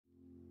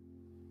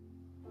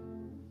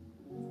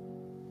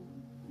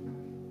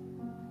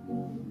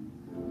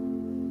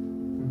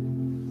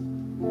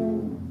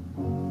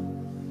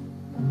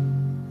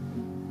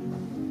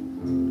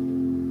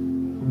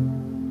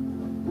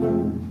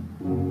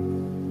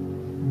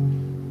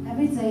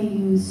day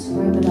you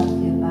scrub it off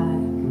your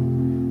back,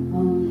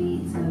 only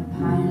to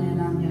pile it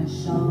on your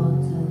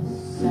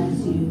shoulders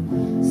as you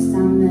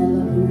stand there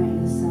looking at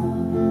yourself.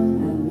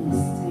 A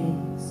mist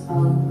takes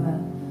over,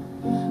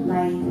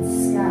 light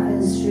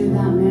scatters through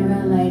that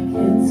mirror like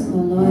it's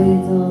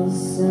colloidal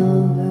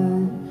silver,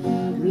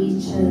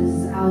 reaches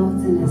out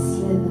in a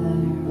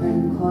slither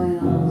and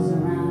coils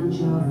around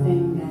your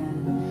finger.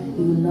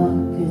 You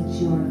look at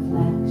your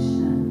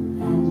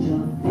reflection and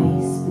your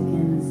face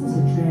begins to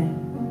drip.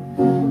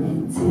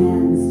 It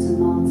turns to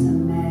molten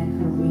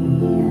mercury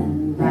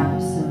and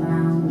wraps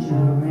around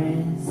your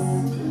wrist,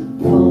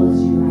 pulls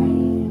you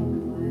right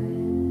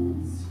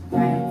inwards,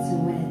 right to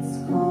its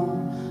core.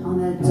 On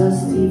the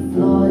dusty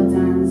floor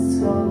dance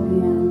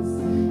scorpions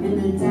in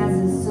the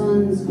desert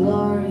sun's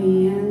glory,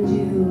 and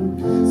you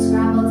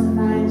scramble to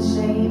find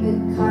shade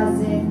because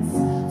it's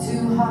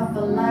too hot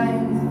for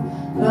life.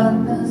 But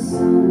the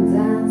sun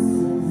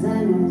dances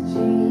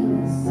energy,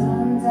 the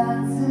sun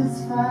dances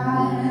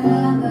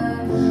fire,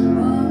 the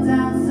moon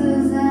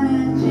dances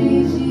energy,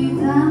 she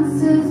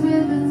dances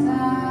with the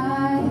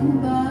tide.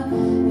 But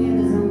it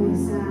is only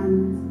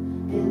sand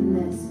in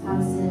this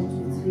passage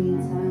between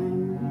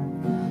time,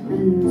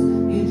 and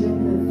you drip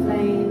with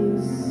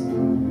flames,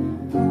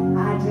 I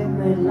drip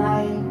with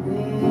light,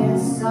 we're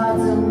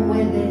sodden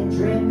with it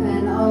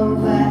dripping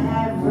over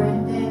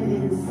everything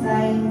in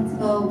sight.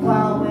 But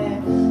while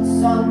we're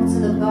soaked to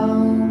the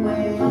bone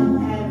with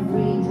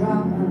every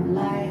drop of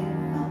life,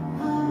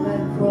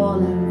 we're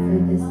crawling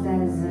through this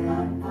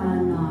desert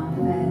and our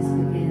face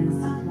begins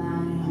to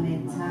climb.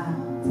 It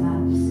taps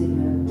at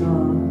your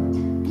door,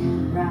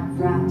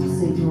 raps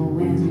at your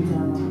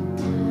window,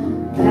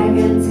 beg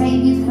and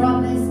take you from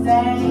this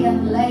day and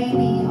lay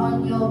me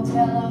on your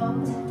pillow.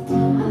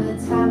 And the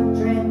tap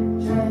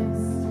drips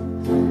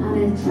and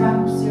it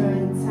traps your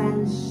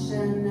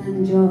attention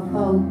and your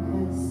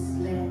focus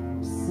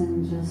slips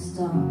and you're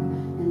stuck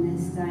in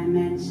this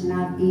dimension.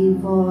 I've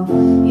been for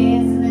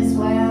years in this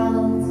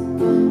world,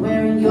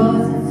 where in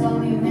yours it's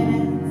only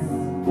minutes,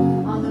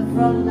 on the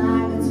front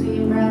line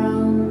between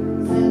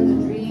realms, in the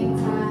dream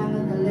time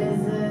of the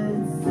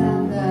lizards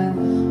and the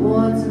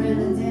water in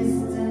the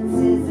distance.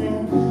 Is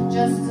it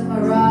just a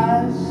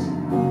mirage?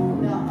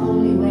 The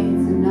only way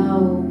to know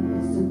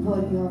is to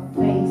put your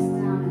face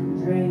down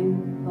and drink.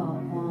 But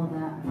all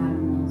the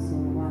animals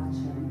are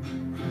watching,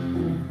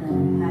 and if their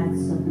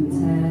heads up and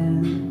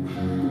turn,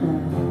 the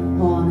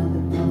horn of the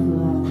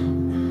buffalo,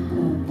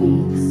 the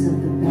beaks of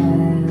the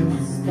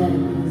bears, the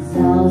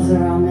gazelles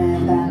are on their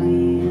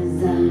bellies,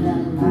 and the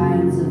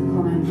lines of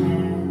coming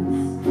hairs.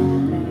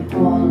 They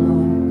all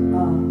look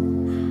up,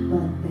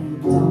 but they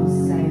don't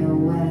say a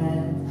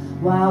word,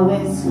 while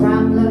we're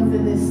scrambling for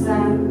this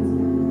sand,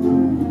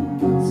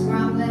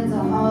 scrambling to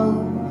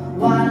hope,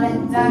 while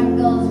it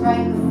dangles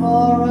right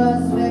before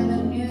us with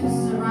a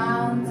noose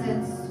around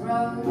its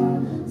throat.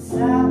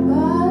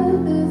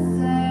 Sabbath is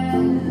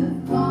safe,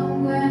 come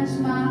quench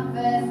my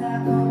face. I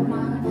hold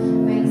my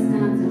face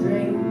down to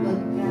drink, but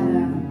get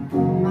a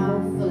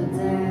mouthful of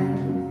death.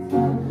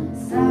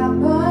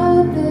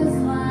 Sabbath is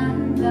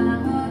land and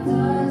a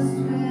dust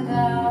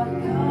without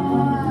your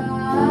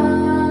heart.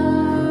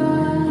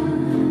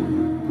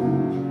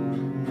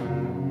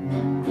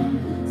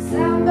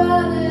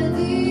 Sabbath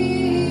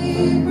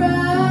deep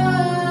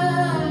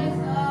rise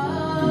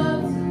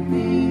up to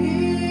me.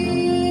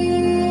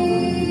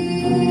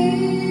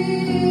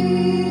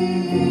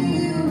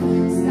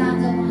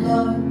 Stand up and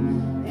look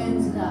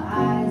into the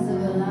eyes of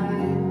a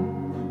lion.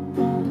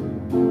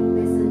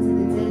 Listen to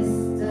the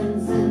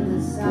distance and the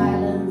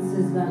silence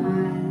is behind.